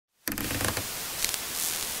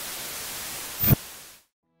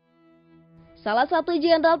Salah satu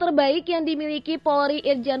jenderal terbaik yang dimiliki Polri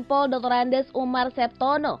Irjen Pol Dr. Andes Umar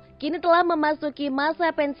Septono kini telah memasuki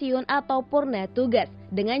masa pensiun atau purna tugas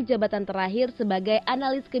dengan jabatan terakhir sebagai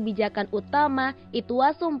analis kebijakan utama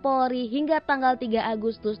Itwasum Polri hingga tanggal 3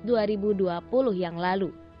 Agustus 2020 yang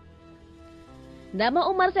lalu.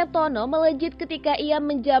 Nama Umar Septono melejit ketika ia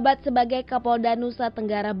menjabat sebagai Kapolda Nusa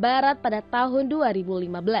Tenggara Barat pada tahun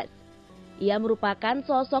 2015. Ia merupakan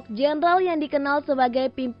sosok jenderal yang dikenal sebagai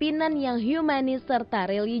pimpinan yang humanis serta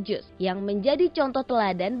religius, yang menjadi contoh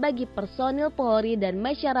teladan bagi personil Polri dan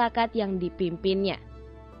masyarakat yang dipimpinnya.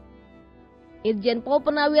 Irjen Pol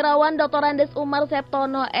Purnawirawan Dr. Andes Umar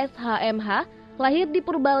Septono SHMH lahir di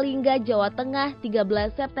Purbalingga, Jawa Tengah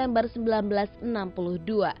 13 September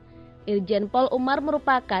 1962. Irjen Pol Umar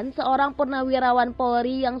merupakan seorang purnawirawan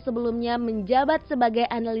Polri yang sebelumnya menjabat sebagai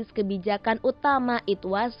analis kebijakan utama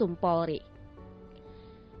Itwasum Polri.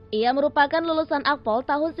 Ia merupakan lulusan Akpol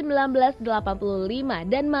tahun 1985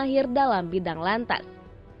 dan mahir dalam bidang lantas.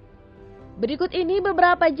 Berikut ini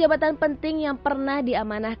beberapa jabatan penting yang pernah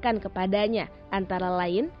diamanahkan kepadanya. Antara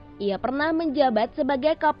lain, ia pernah menjabat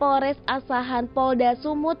sebagai Kapolres Asahan Polda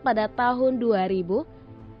Sumut pada tahun 2000,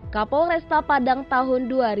 Kapolresta Padang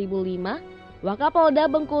tahun 2005,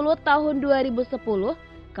 Wakapolda Bengkulu tahun 2010,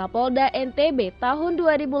 Kapolda NTB tahun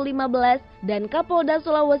 2015, dan Kapolda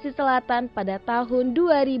Sulawesi Selatan pada tahun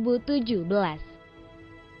 2017.